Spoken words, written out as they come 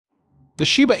The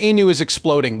Shiba Inu is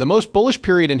exploding. The most bullish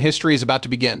period in history is about to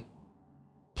begin.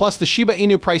 Plus, the Shiba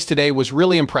Inu price today was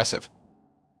really impressive.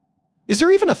 Is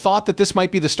there even a thought that this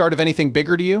might be the start of anything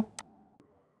bigger to you?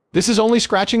 This is only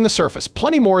scratching the surface.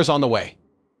 Plenty more is on the way.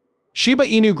 Shiba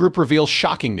Inu Group reveals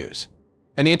shocking news,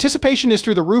 and the anticipation is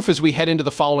through the roof as we head into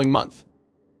the following month.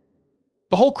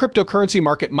 The whole cryptocurrency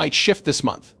market might shift this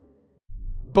month.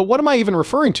 But what am I even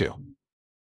referring to?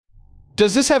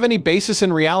 Does this have any basis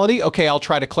in reality? Okay, I'll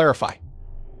try to clarify.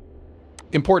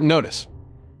 Important notice.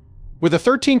 With a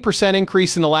 13%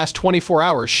 increase in the last 24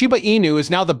 hours, Shiba Inu is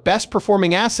now the best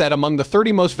performing asset among the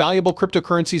 30 most valuable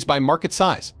cryptocurrencies by market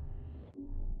size.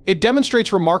 It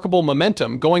demonstrates remarkable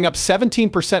momentum, going up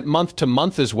 17% month to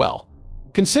month as well.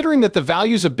 Considering that the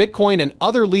values of Bitcoin and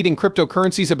other leading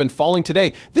cryptocurrencies have been falling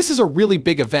today, this is a really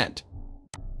big event.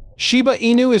 Shiba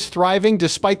Inu is thriving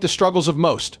despite the struggles of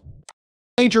most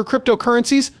major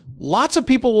cryptocurrencies. Lots of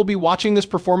people will be watching this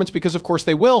performance because, of course,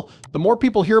 they will. The more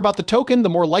people hear about the token, the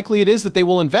more likely it is that they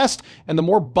will invest, and the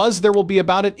more buzz there will be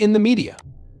about it in the media.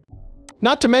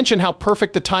 Not to mention how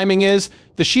perfect the timing is.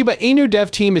 The Shiba Inu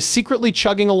dev team is secretly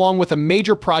chugging along with a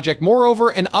major project. Moreover,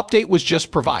 an update was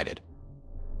just provided.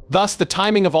 Thus, the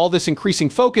timing of all this increasing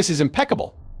focus is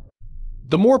impeccable.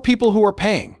 The more people who are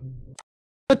paying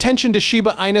attention to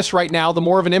Shiba Inu right now, the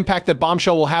more of an impact that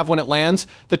Bombshell will have when it lands.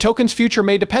 The token's future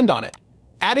may depend on it,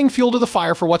 adding fuel to the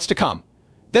fire for what's to come.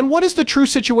 Then what is the true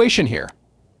situation here?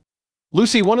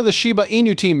 Lucy, one of the Shiba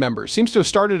Inu team members, seems to have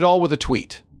started it all with a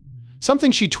tweet.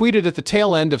 Something she tweeted at the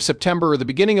tail end of September or the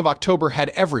beginning of October had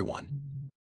everyone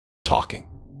talking.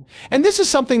 And this is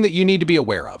something that you need to be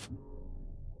aware of.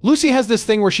 Lucy has this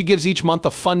thing where she gives each month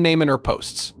a fun name in her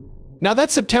posts. Now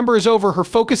that September is over, her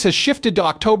focus has shifted to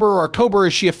October, or October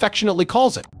as she affectionately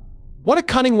calls it. What a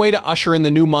cunning way to usher in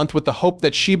the new month with the hope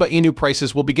that Shiba Inu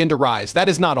prices will begin to rise. That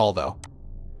is not all, though.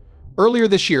 Earlier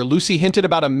this year, Lucy hinted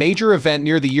about a major event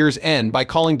near the year's end by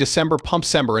calling December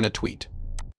Pumpcember in a tweet.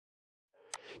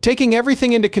 Taking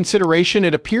everything into consideration,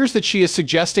 it appears that she is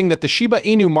suggesting that the Shiba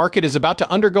Inu market is about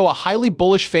to undergo a highly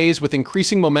bullish phase with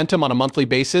increasing momentum on a monthly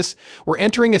basis. We're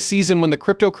entering a season when the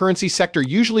cryptocurrency sector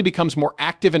usually becomes more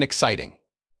active and exciting.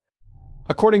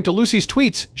 According to Lucy's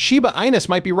tweets, Shiba Inu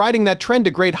might be riding that trend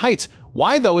to great heights.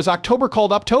 Why, though, is October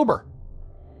called Uptober?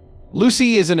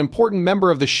 Lucy is an important member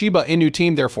of the Shiba Inu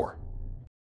team, therefore.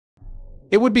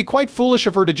 It would be quite foolish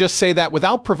of her to just say that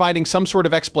without providing some sort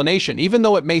of explanation, even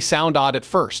though it may sound odd at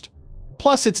first.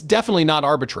 Plus, it's definitely not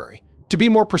arbitrary. To be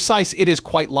more precise, it is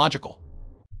quite logical.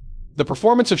 The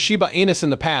performance of Shiba Inu in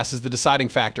the past is the deciding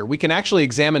factor. We can actually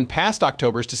examine past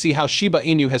Octobers to see how Shiba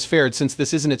Inu has fared since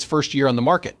this isn't its first year on the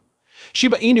market.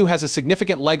 Shiba Inu has a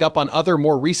significant leg up on other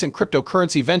more recent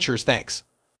cryptocurrency ventures thanks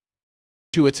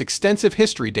to its extensive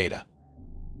history data.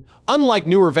 Unlike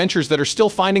newer ventures that are still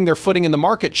finding their footing in the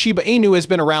market, Shiba Inu has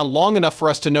been around long enough for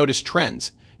us to notice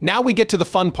trends. Now we get to the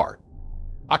fun part.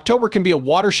 October can be a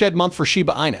watershed month for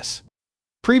Shiba Inu.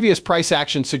 Previous price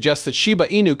action suggests that Shiba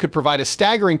Inu could provide a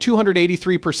staggering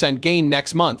 283% gain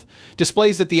next month.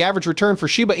 Displays that the average return for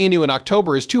Shiba Inu in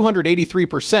October is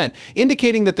 283%,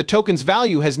 indicating that the token's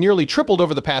value has nearly tripled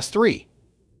over the past 3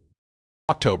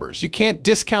 Octobers. You can't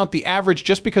discount the average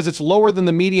just because it's lower than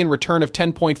the median return of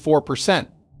 10.4%.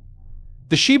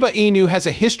 The Shiba Inu has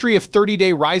a history of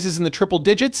 30-day rises in the triple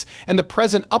digits, and the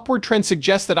present upward trend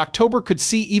suggests that October could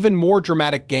see even more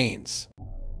dramatic gains.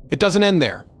 It doesn't end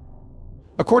there.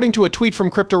 According to a tweet from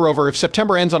CryptoRover, if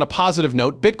September ends on a positive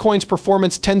note, Bitcoin's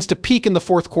performance tends to peak in the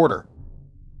fourth quarter.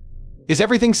 Is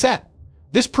everything set?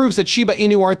 This proves that Shiba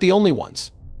Inu aren't the only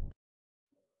ones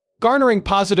garnering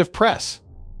positive press.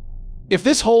 If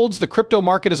this holds, the crypto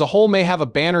market as a whole may have a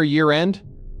banner year-end.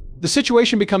 The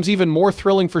situation becomes even more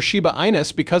thrilling for Shiba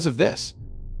Inu because of this.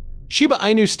 Shiba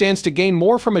Inu stands to gain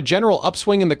more from a general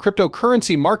upswing in the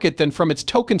cryptocurrency market than from its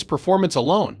token's performance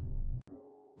alone.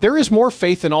 There is more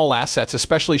faith in all assets,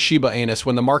 especially Shiba Inu,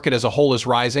 when the market as a whole is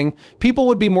rising. People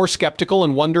would be more skeptical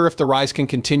and wonder if the rise can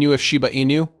continue if Shiba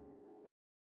Inu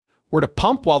were to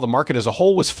pump while the market as a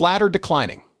whole was flat or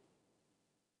declining.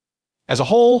 As a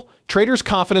whole, traders'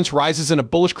 confidence rises in a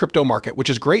bullish crypto market,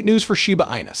 which is great news for Shiba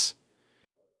Inu.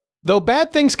 Though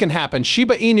bad things can happen,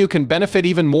 Shiba Inu can benefit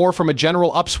even more from a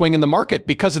general upswing in the market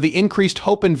because of the increased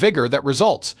hope and vigor that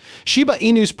results. Shiba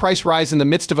Inu's price rise in the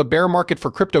midst of a bear market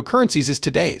for cryptocurrencies is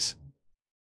today's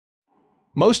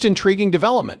most intriguing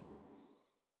development.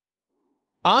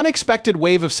 An unexpected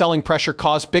wave of selling pressure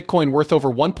caused Bitcoin worth over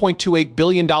 $1.28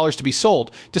 billion to be sold,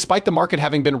 despite the market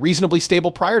having been reasonably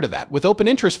stable prior to that. With open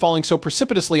interest falling so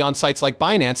precipitously on sites like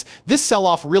Binance, this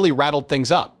sell-off really rattled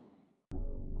things up.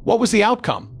 What was the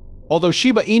outcome? Although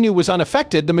Shiba Inu was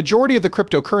unaffected, the majority of the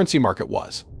cryptocurrency market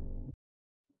was.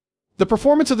 The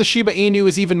performance of the Shiba Inu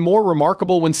is even more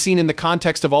remarkable when seen in the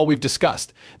context of all we've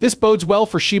discussed. This bodes well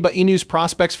for Shiba Inu's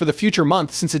prospects for the future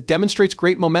month since it demonstrates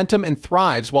great momentum and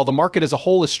thrives while the market as a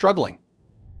whole is struggling.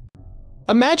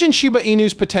 Imagine Shiba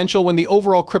Inu's potential when the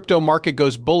overall crypto market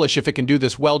goes bullish. If it can do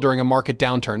this well during a market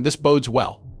downturn, this bodes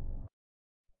well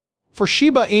for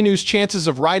Shiba Inu's chances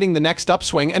of riding the next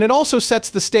upswing, and it also sets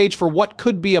the stage for what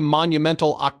could be a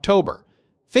monumental October.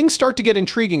 Things start to get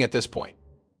intriguing at this point.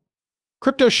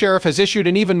 Crypto Sheriff has issued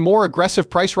an even more aggressive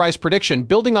price rise prediction,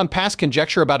 building on past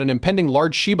conjecture about an impending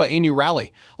large Shiba Inu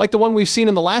rally. Like the one we've seen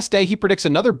in the last day, he predicts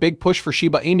another big push for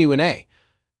Shiba Inu in a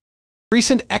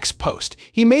recent X post.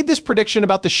 He made this prediction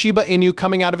about the Shiba Inu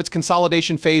coming out of its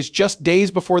consolidation phase just days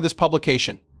before this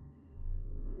publication.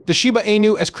 The Shiba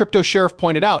Inu, as Crypto Sheriff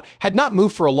pointed out, had not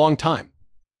moved for a long time.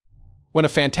 When a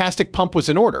fantastic pump was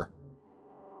in order,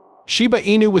 Shiba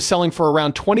Inu was selling for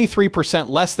around 23%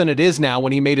 less than it is now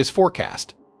when he made his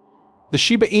forecast. The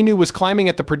Shiba Inu was climbing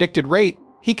at the predicted rate,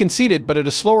 he conceded, but at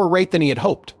a slower rate than he had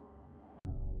hoped.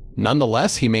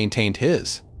 Nonetheless, he maintained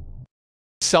his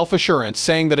self-assurance,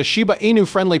 saying that a Shiba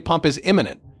Inu-friendly pump is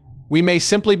imminent. We may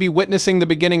simply be witnessing the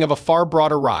beginning of a far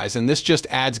broader rise, and this just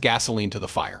adds gasoline to the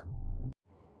fire.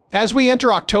 As we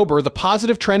enter October, the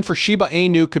positive trend for Shiba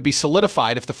Inu could be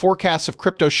solidified if the forecasts of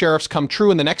Crypto Sheriffs come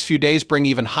true in the next few days, bring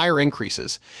even higher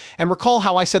increases. And recall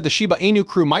how I said the Shiba Inu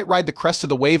crew might ride the crest of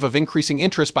the wave of increasing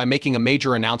interest by making a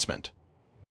major announcement.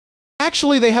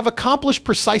 Actually, they have accomplished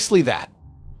precisely that.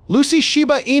 Lucy,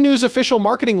 Shiba Inu's official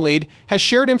marketing lead, has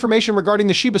shared information regarding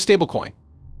the Shiba stablecoin.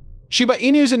 Shiba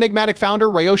Inu's enigmatic founder,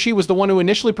 Ryoshi, was the one who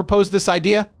initially proposed this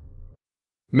idea.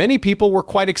 Many people were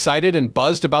quite excited and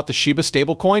buzzed about the Shiba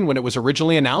stablecoin when it was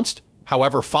originally announced.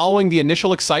 However, following the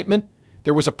initial excitement,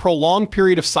 there was a prolonged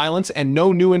period of silence and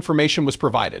no new information was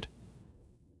provided.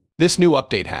 This new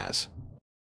update has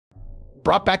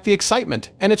brought back the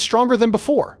excitement, and it's stronger than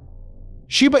before.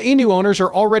 Shiba Inu owners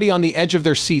are already on the edge of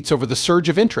their seats over the surge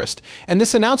of interest, and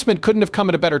this announcement couldn't have come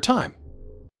at a better time.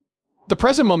 The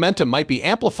present momentum might be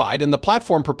amplified and the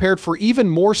platform prepared for even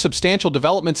more substantial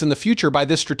developments in the future by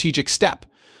this strategic step.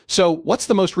 So, what's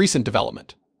the most recent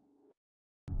development?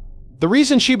 The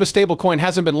reason Shiba stablecoin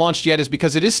hasn't been launched yet is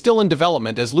because it is still in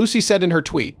development, as Lucy said in her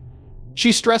tweet.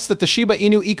 She stressed that the Shiba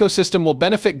Inu ecosystem will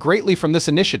benefit greatly from this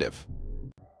initiative.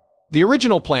 The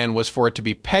original plan was for it to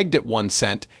be pegged at 1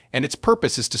 cent, and its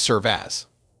purpose is to serve as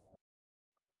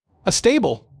a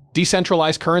stable,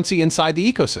 decentralized currency inside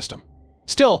the ecosystem.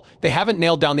 Still, they haven't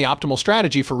nailed down the optimal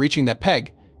strategy for reaching that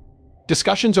peg.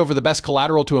 Discussions over the best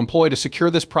collateral to employ to secure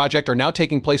this project are now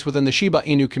taking place within the Shiba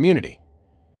Inu community.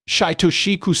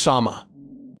 Shitoshi Kusama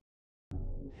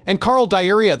and Carl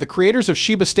Diaria, the creators of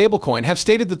Shiba stablecoin, have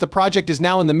stated that the project is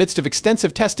now in the midst of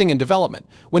extensive testing and development.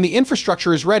 When the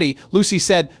infrastructure is ready, Lucy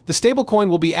said, the stablecoin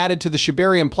will be added to the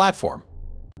Shibarium platform.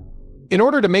 In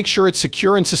order to make sure it's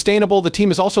secure and sustainable, the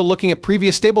team is also looking at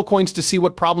previous stablecoins to see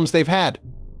what problems they've had.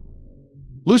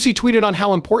 Lucy tweeted on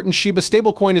how important Shiba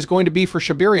stablecoin is going to be for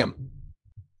Shibarium.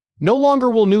 No longer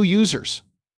will new users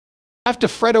have to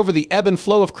fret over the ebb and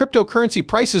flow of cryptocurrency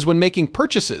prices when making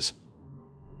purchases.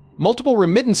 Multiple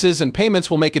remittances and payments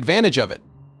will make advantage of it.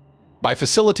 By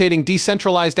facilitating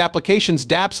decentralized applications,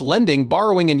 dApps, lending,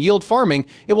 borrowing, and yield farming,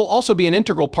 it will also be an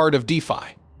integral part of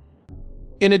DeFi.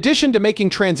 In addition to making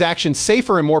transactions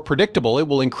safer and more predictable, it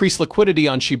will increase liquidity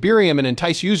on Shibarium and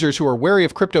entice users who are wary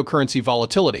of cryptocurrency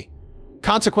volatility.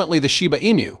 Consequently, the Shiba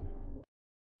Inu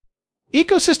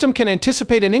ecosystem can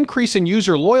anticipate an increase in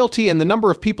user loyalty and the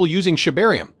number of people using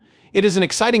Shibarium. It is an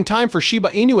exciting time for Shiba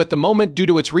Inu at the moment due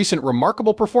to its recent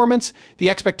remarkable performance, the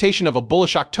expectation of a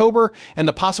bullish October, and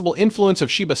the possible influence of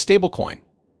Shiba stablecoin.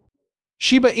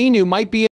 Shiba Inu might be